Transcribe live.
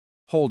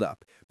Hold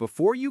up.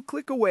 Before you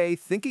click away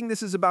thinking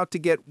this is about to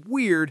get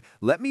weird,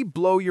 let me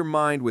blow your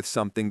mind with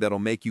something that'll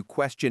make you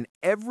question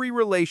every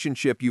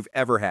relationship you've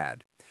ever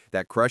had.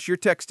 That crush you're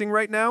texting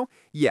right now?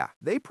 Yeah,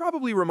 they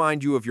probably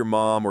remind you of your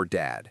mom or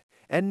dad.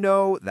 And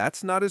no,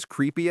 that's not as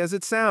creepy as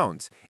it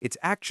sounds. It's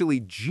actually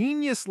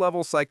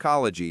genius-level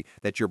psychology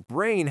that your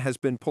brain has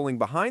been pulling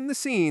behind the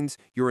scenes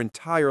your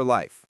entire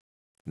life.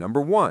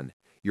 Number 1,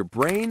 your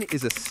brain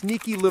is a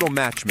sneaky little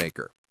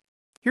matchmaker.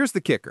 Here's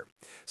the kicker.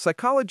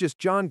 Psychologist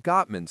John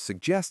Gottman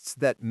suggests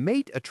that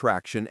mate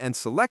attraction and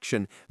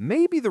selection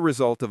may be the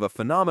result of a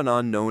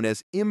phenomenon known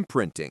as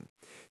imprinting.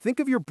 Think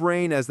of your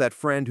brain as that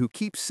friend who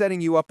keeps setting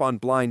you up on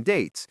blind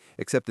dates,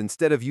 except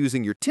instead of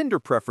using your Tinder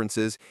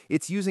preferences,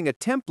 it's using a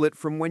template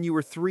from when you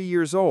were 3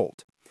 years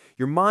old.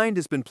 Your mind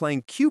has been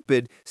playing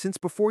Cupid since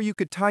before you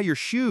could tie your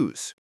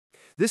shoes.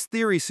 This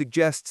theory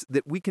suggests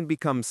that we can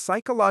become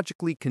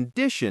psychologically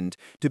conditioned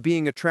to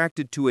being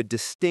attracted to a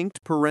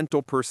distinct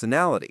parental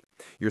personality.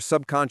 Your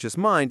subconscious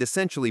mind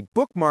essentially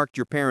bookmarked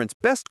your parents'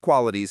 best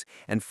qualities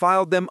and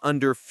filed them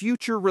under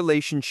future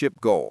relationship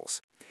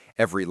goals.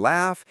 Every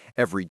laugh,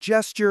 every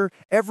gesture,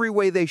 every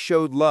way they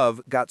showed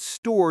love got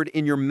stored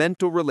in your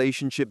mental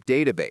relationship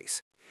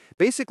database.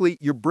 Basically,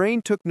 your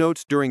brain took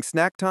notes during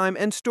snack time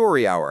and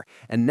story hour,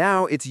 and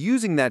now it's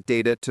using that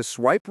data to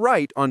swipe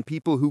right on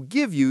people who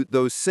give you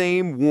those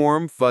same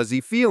warm,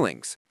 fuzzy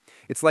feelings.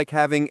 It's like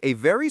having a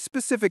very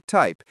specific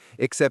type,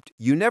 except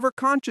you never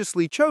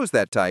consciously chose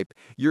that type.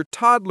 Your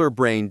toddler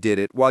brain did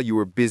it while you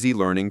were busy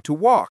learning to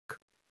walk.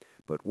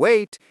 But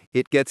wait,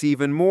 it gets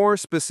even more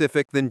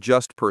specific than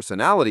just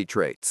personality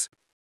traits.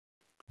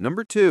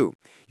 Number 2,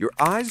 your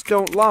eyes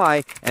don't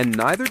lie, and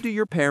neither do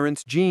your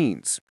parents'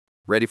 genes.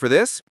 Ready for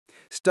this?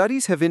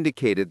 Studies have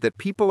indicated that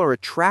people are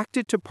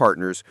attracted to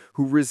partners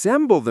who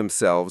resemble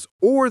themselves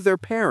or their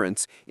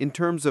parents in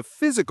terms of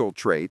physical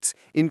traits,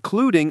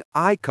 including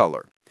eye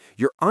color.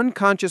 Your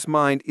unconscious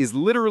mind is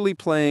literally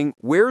playing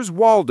Where's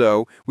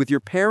Waldo with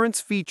your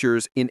parents'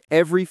 features in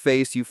every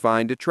face you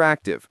find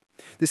attractive.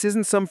 This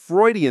isn't some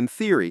Freudian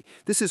theory.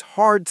 This is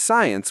hard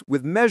science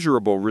with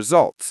measurable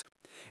results.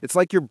 It's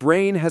like your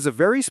brain has a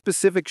very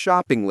specific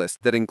shopping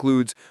list that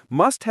includes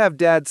must-have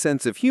dad's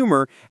sense of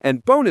humor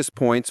and bonus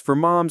points for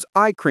mom's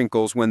eye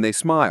crinkles when they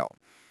smile.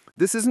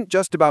 This isn't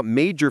just about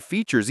major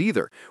features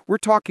either. We're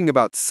talking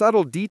about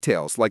subtle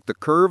details like the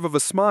curve of a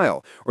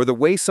smile or the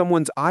way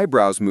someone's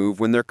eyebrows move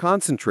when they're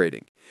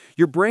concentrating.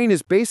 Your brain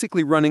is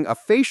basically running a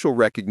facial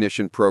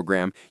recognition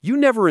program you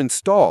never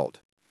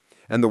installed.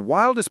 And the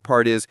wildest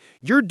part is,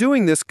 you're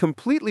doing this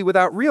completely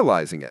without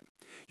realizing it.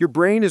 Your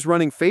brain is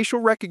running facial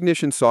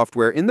recognition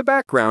software in the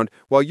background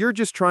while you're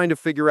just trying to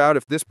figure out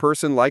if this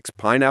person likes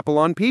pineapple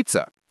on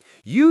pizza.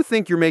 You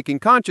think you're making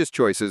conscious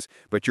choices,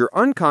 but your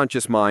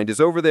unconscious mind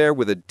is over there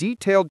with a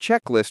detailed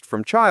checklist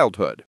from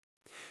childhood.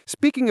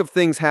 Speaking of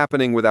things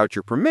happening without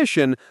your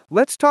permission,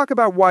 let's talk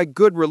about why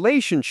good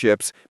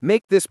relationships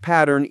make this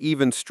pattern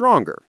even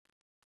stronger.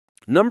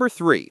 Number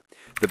 3,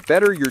 the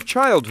better your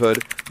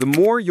childhood, the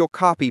more you'll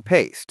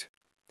copy-paste.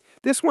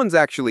 This one's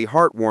actually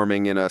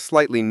heartwarming in a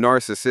slightly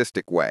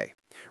narcissistic way.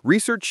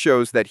 Research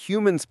shows that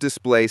humans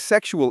display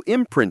sexual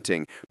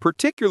imprinting,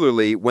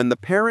 particularly when the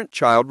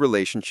parent-child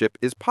relationship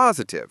is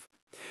positive.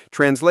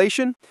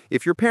 Translation: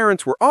 if your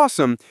parents were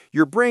awesome,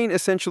 your brain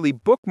essentially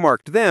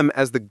bookmarked them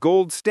as the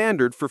gold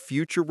standard for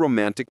future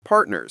romantic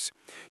partners.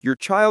 Your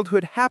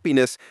childhood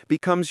happiness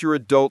becomes your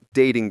adult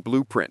dating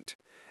blueprint.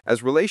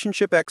 As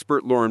relationship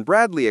expert Lauren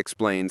Bradley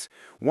explains,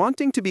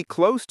 wanting to be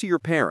close to your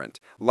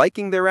parent,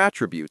 liking their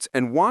attributes,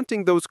 and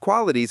wanting those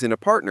qualities in a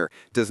partner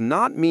does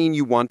not mean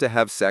you want to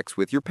have sex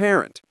with your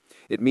parent.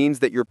 It means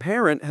that your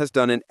parent has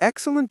done an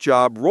excellent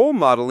job role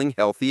modeling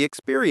healthy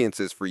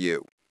experiences for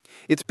you.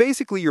 It's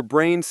basically your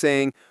brain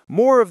saying,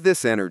 more of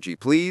this energy,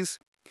 please.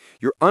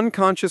 Your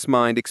unconscious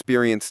mind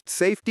experienced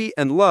safety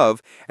and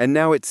love, and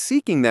now it's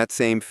seeking that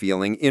same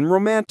feeling in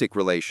romantic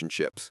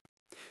relationships.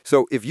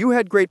 So if you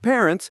had great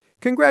parents,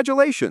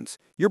 congratulations,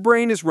 your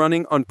brain is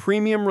running on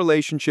premium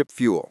relationship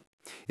fuel.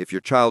 If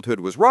your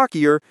childhood was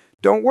rockier,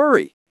 don't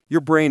worry.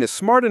 Your brain is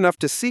smart enough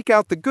to seek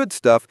out the good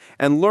stuff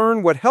and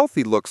learn what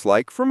healthy looks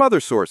like from other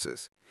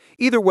sources.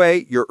 Either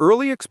way, your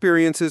early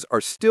experiences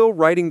are still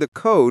writing the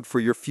code for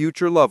your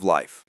future love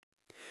life.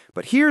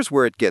 But here's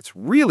where it gets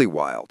really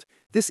wild.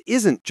 This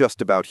isn't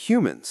just about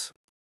humans.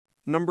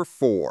 Number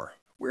 4,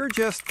 we're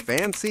just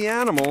fancy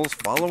animals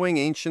following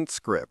ancient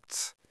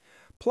scripts.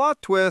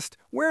 Plot twist,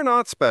 we're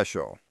not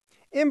special.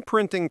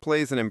 Imprinting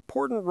plays an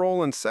important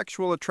role in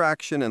sexual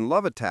attraction and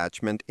love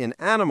attachment in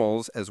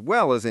animals as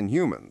well as in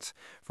humans.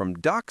 From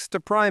ducks to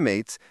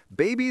primates,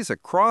 babies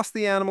across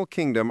the animal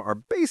kingdom are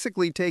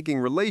basically taking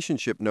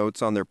relationship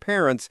notes on their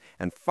parents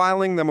and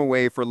filing them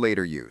away for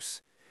later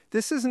use.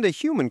 This isn't a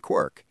human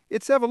quirk.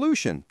 It's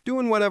evolution,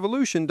 doing what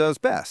evolution does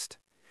best.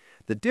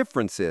 The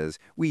difference is,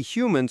 we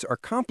humans are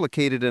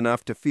complicated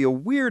enough to feel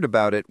weird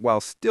about it while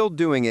still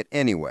doing it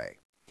anyway.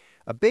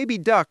 A baby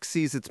duck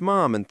sees its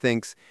mom and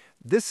thinks,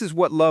 this is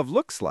what love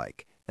looks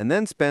like, and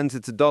then spends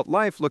its adult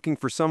life looking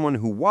for someone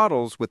who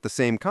waddles with the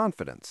same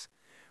confidence.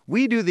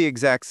 We do the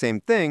exact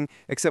same thing,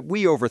 except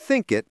we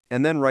overthink it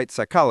and then write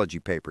psychology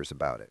papers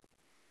about it.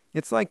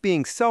 It's like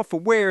being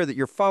self-aware that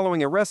you're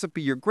following a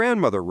recipe your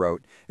grandmother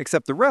wrote,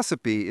 except the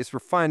recipe is for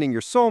finding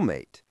your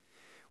soulmate.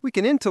 We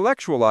can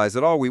intellectualize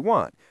it all we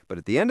want, but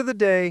at the end of the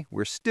day,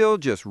 we're still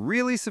just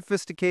really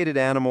sophisticated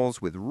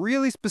animals with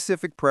really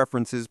specific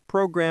preferences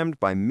programmed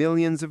by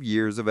millions of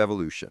years of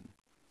evolution.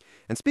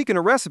 And speaking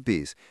of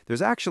recipes,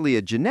 there's actually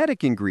a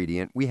genetic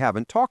ingredient we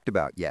haven't talked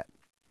about yet.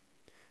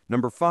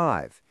 Number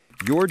 5,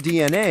 your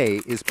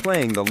DNA is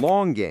playing the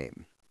long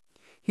game.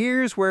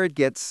 Here's where it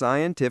gets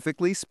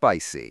scientifically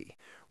spicy.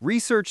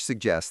 Research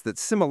suggests that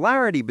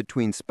similarity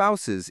between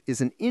spouses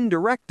is an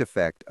indirect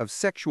effect of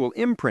sexual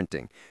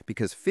imprinting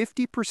because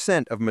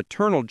 50% of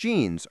maternal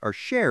genes are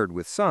shared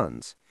with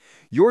sons.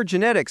 Your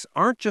genetics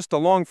aren't just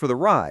along for the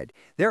ride,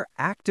 they're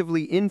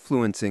actively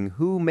influencing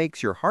who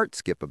makes your heart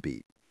skip a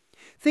beat.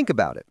 Think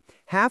about it.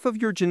 Half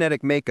of your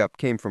genetic makeup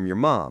came from your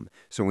mom,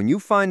 so when you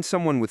find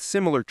someone with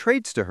similar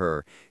traits to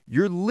her,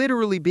 you're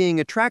literally being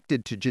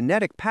attracted to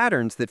genetic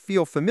patterns that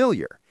feel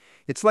familiar.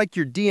 It's like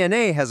your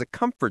DNA has a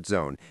comfort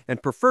zone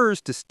and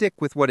prefers to stick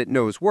with what it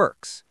knows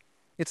works.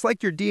 It's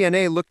like your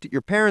DNA looked at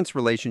your parents'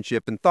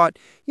 relationship and thought,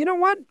 you know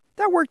what,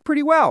 that worked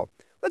pretty well.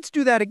 Let's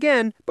do that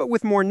again, but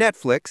with more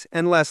Netflix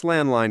and less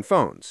landline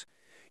phones.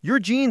 Your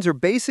genes are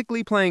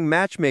basically playing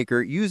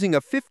Matchmaker using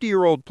a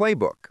 50-year-old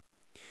playbook.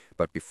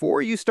 But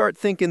before you start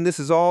thinking this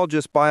is all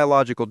just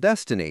biological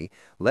destiny,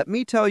 let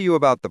me tell you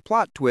about the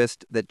plot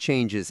twist that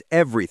changes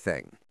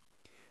everything.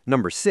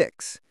 Number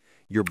 6,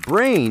 your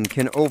brain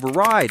can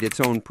override its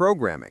own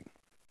programming.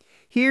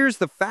 Here's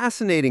the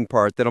fascinating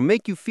part that'll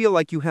make you feel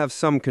like you have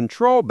some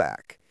control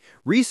back.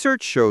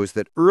 Research shows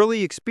that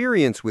early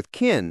experience with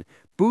kin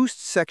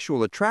boosts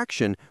sexual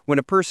attraction when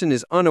a person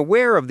is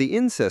unaware of the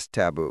incest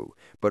taboo,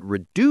 but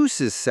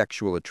reduces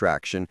sexual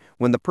attraction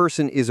when the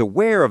person is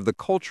aware of the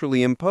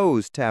culturally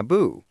imposed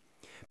taboo.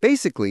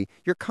 Basically,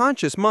 your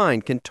conscious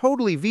mind can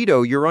totally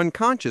veto your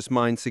unconscious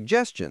mind's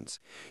suggestions.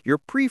 Your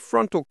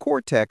prefrontal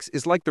cortex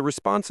is like the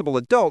responsible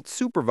adult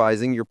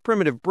supervising your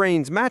primitive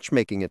brain's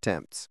matchmaking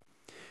attempts.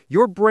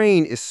 Your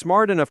brain is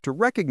smart enough to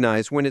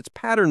recognize when its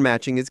pattern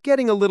matching is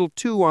getting a little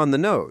too on the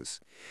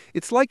nose.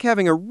 It's like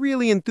having a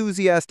really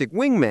enthusiastic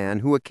wingman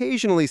who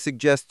occasionally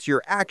suggests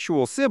your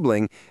actual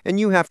sibling, and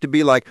you have to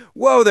be like,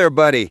 "Whoa there,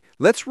 buddy,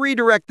 let's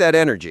redirect that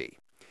energy."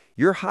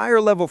 Your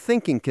higher-level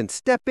thinking can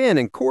step in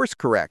and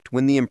course-correct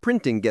when the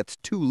imprinting gets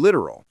too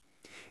literal.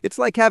 It's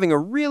like having a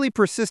really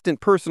persistent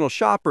personal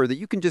shopper that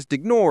you can just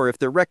ignore if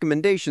their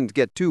recommendations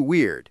get too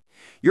weird.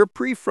 Your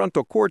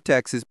prefrontal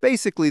cortex is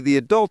basically the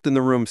adult in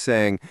the room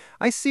saying,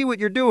 "I see what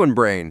you're doing,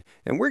 brain,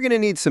 and we're going to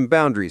need some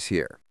boundaries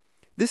here."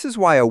 This is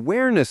why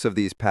awareness of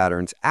these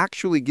patterns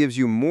actually gives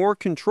you more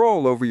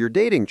control over your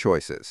dating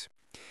choices.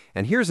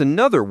 And here's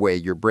another way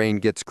your brain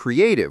gets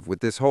creative with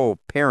this whole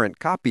parent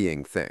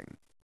copying thing.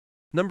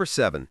 Number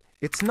 7,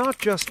 it's not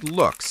just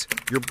looks.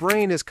 Your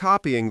brain is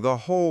copying the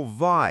whole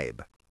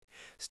vibe.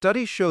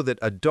 Studies show that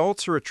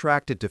adults are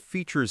attracted to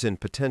features in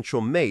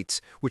potential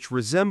mates which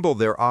resemble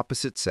their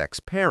opposite-sex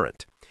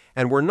parent.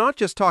 And we're not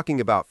just talking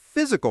about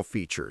physical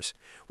features.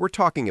 We're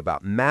talking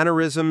about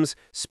mannerisms,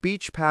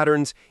 speech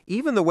patterns,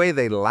 even the way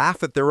they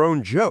laugh at their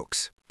own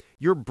jokes.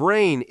 Your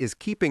brain is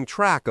keeping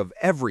track of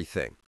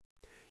everything.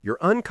 Your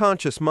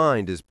unconscious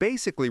mind is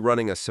basically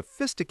running a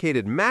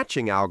sophisticated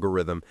matching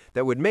algorithm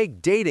that would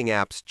make dating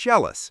apps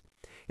jealous.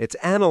 It's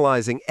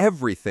analyzing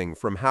everything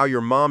from how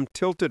your mom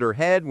tilted her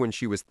head when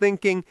she was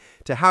thinking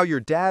to how your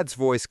dad's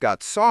voice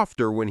got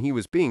softer when he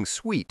was being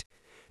sweet.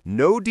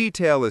 No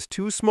detail is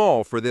too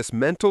small for this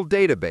mental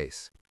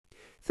database.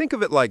 Think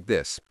of it like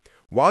this.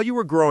 While you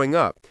were growing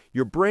up,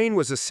 your brain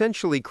was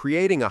essentially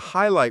creating a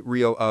highlight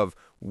reel of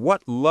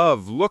what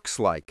love looks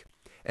like.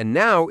 And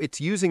now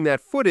it's using that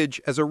footage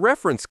as a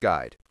reference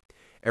guide.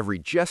 Every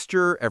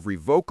gesture, every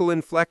vocal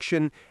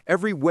inflection,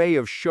 every way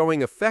of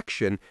showing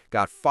affection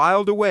got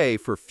filed away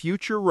for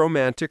future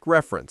romantic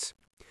reference.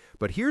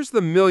 But here's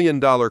the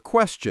million-dollar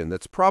question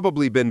that's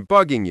probably been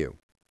bugging you.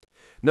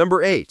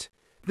 Number 8.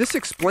 This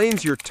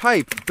explains your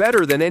type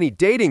better than any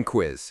dating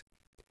quiz.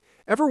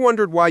 Ever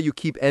wondered why you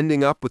keep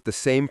ending up with the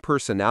same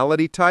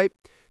personality type?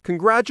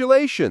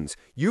 Congratulations!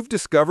 You've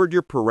discovered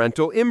your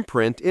parental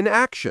imprint in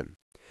action.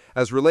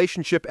 As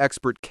relationship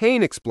expert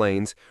Kane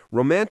explains,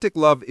 romantic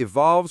love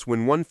evolves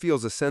when one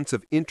feels a sense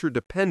of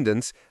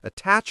interdependence,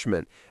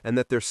 attachment, and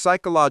that their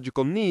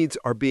psychological needs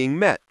are being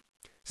met.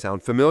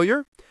 Sound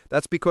familiar?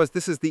 That's because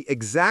this is the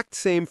exact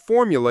same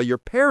formula your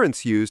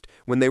parents used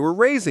when they were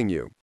raising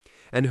you.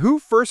 And who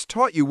first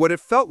taught you what it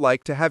felt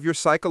like to have your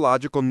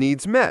psychological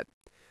needs met?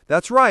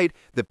 That's right,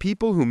 the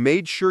people who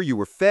made sure you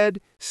were fed,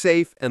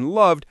 safe, and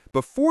loved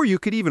before you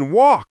could even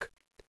walk.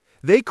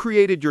 They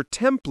created your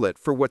template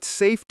for what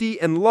safety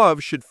and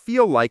love should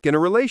feel like in a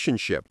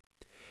relationship.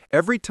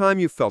 Every time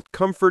you felt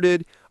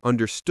comforted,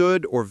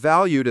 understood, or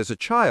valued as a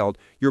child,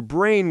 your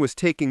brain was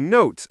taking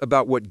notes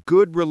about what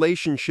good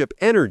relationship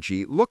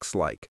energy looks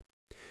like.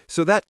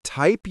 So that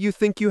type you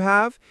think you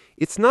have,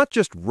 it's not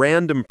just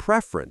random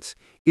preference.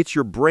 It's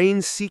your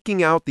brain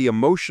seeking out the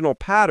emotional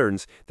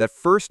patterns that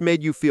first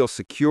made you feel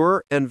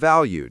secure and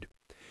valued.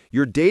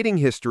 Your dating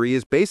history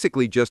is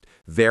basically just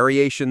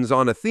variations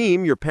on a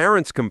theme your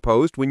parents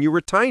composed when you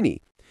were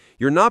tiny.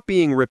 You're not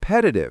being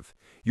repetitive.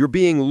 You're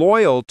being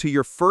loyal to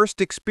your first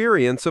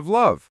experience of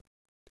love.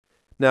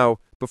 Now,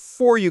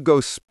 before you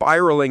go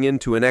spiraling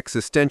into an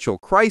existential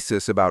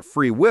crisis about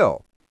free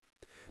will,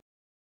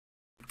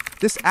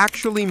 this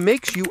actually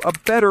makes you a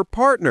better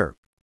partner.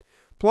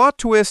 Plot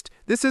twist,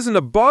 this isn't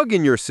a bug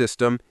in your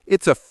system,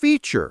 it's a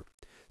feature.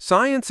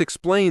 Science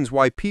explains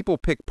why people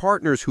pick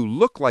partners who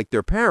look like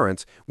their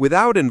parents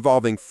without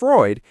involving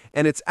Freud,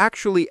 and it's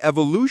actually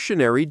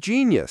evolutionary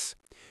genius.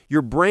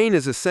 Your brain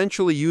is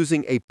essentially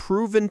using a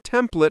proven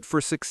template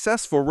for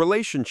successful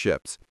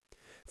relationships.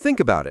 Think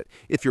about it.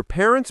 If your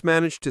parents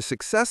managed to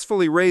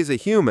successfully raise a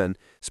human,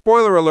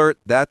 spoiler alert,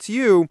 that's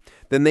you,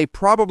 then they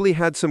probably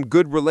had some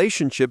good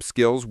relationship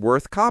skills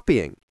worth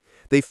copying.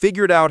 They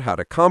figured out how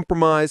to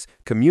compromise,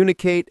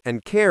 communicate,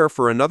 and care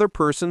for another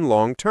person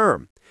long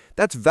term.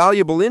 That's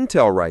valuable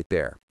intel right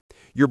there.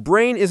 Your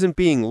brain isn't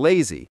being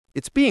lazy,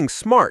 it's being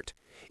smart.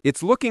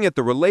 It's looking at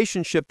the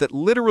relationship that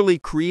literally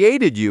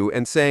created you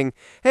and saying,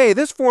 hey,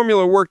 this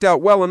formula worked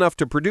out well enough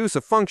to produce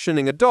a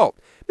functioning adult.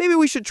 Maybe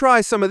we should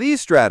try some of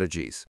these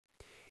strategies.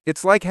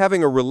 It's like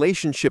having a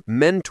relationship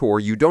mentor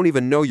you don't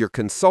even know you're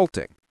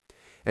consulting.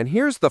 And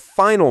here's the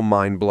final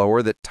mind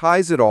blower that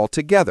ties it all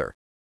together.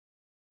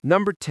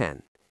 Number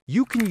 10.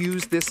 You can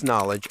use this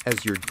knowledge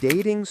as your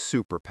dating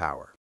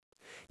superpower.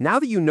 Now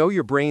that you know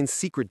your brain's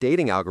secret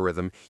dating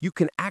algorithm, you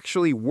can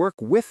actually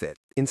work with it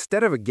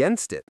instead of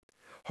against it.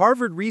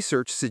 Harvard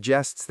research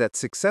suggests that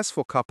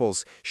successful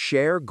couples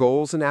share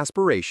goals and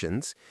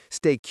aspirations,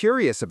 stay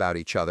curious about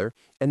each other,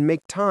 and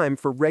make time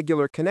for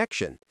regular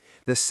connection.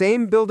 The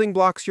same building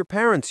blocks your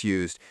parents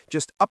used,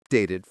 just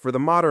updated for the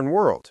modern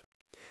world.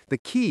 The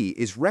key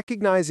is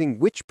recognizing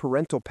which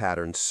parental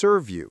patterns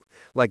serve you,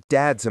 like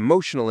dad's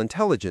emotional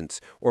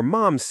intelligence or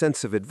mom's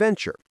sense of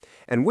adventure,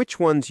 and which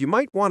ones you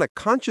might want to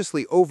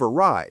consciously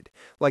override,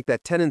 like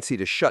that tendency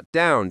to shut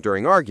down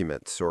during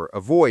arguments or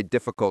avoid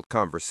difficult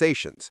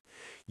conversations.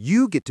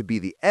 You get to be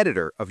the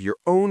editor of your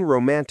own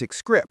romantic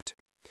script.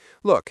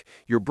 Look,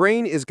 your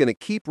brain is going to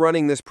keep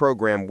running this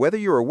program whether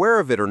you're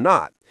aware of it or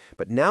not,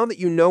 but now that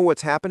you know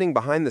what's happening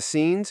behind the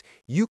scenes,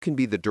 you can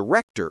be the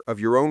director of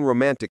your own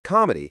romantic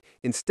comedy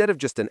instead of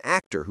just an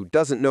actor who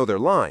doesn't know their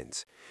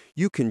lines.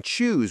 You can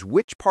choose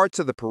which parts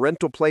of the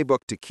parental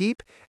playbook to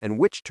keep and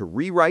which to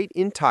rewrite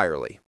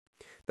entirely.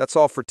 That's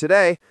all for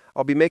today.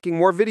 I'll be making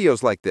more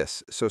videos like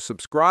this, so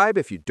subscribe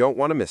if you don't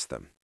want to miss them.